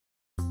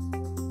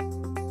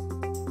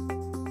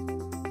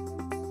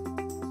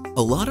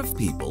A lot of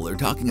people are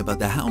talking about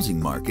the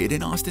housing market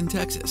in Austin,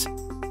 Texas,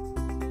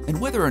 and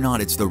whether or not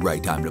it's the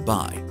right time to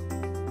buy.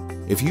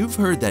 If you've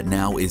heard that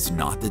now is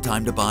not the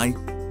time to buy,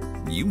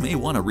 you may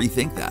want to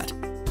rethink that.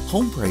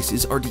 Home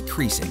prices are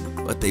decreasing,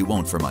 but they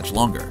won't for much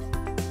longer.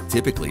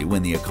 Typically,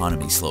 when the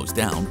economy slows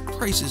down,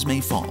 prices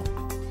may fall,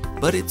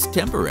 but it's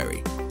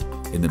temporary.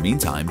 In the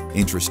meantime,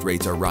 interest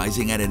rates are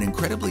rising at an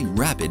incredibly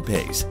rapid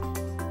pace.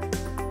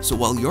 So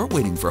while you're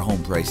waiting for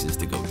home prices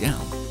to go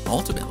down,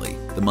 ultimately,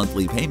 the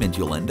monthly payment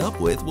you'll end up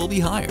with will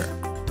be higher.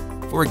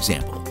 For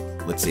example,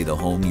 let's say the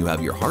home you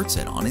have your heart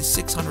set on is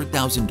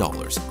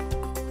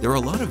 $600,000. There are a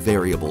lot of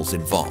variables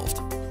involved.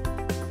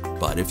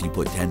 But if you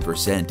put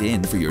 10%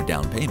 in for your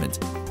down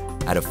payment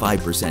at a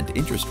 5%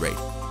 interest rate,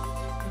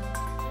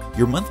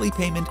 your monthly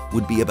payment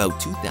would be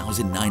about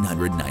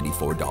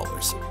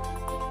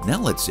 $2,994. Now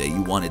let's say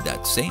you wanted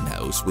that same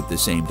house with the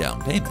same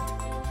down payment,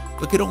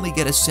 but could only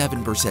get a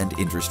 7%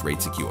 interest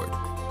rate secured.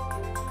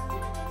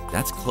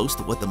 That's close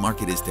to what the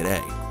market is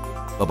today,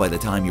 but by the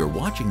time you're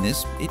watching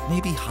this, it may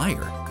be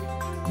higher.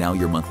 Now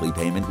your monthly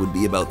payment would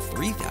be about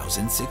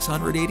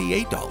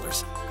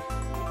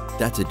 $3,688.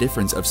 That's a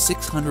difference of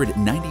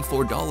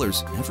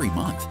 $694 every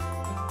month.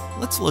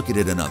 Let's look at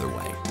it another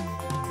way.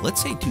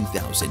 Let's say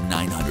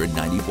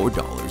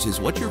 $2,994 is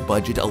what your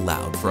budget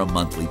allowed for a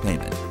monthly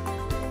payment.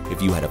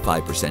 If you had a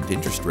 5%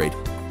 interest rate,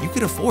 you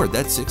could afford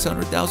that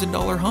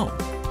 $600,000 home.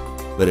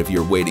 But if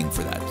you're waiting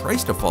for that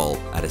price to fall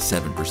at a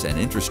 7%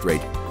 interest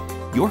rate,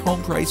 your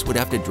home price would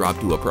have to drop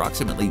to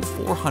approximately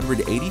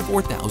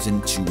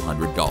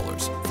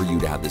 $484,200 for you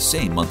to have the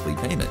same monthly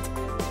payment.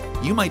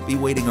 You might be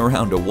waiting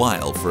around a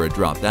while for a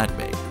drop that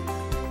big.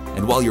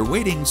 And while you're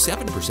waiting,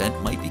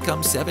 7% might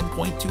become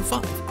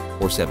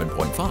 7.25 or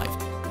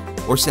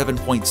 7.5 or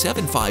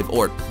 7.75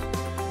 or,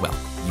 well,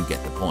 you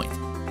get the point.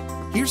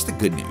 Here's the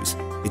good news.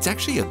 It's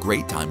actually a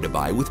great time to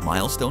buy with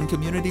Milestone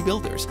Community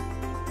Builders.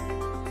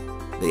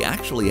 They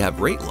actually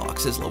have rate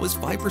locks as low as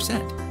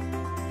 5%.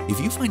 If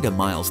you find a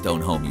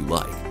Milestone home you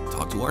like,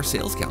 talk to our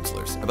sales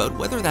counselors about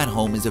whether that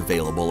home is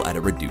available at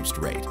a reduced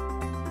rate.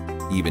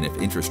 Even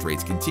if interest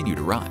rates continue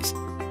to rise,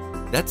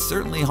 that's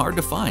certainly hard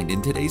to find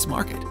in today's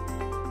market.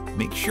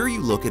 Make sure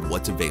you look at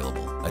what's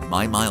available at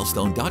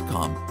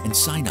mymilestone.com and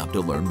sign up to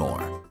learn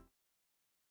more.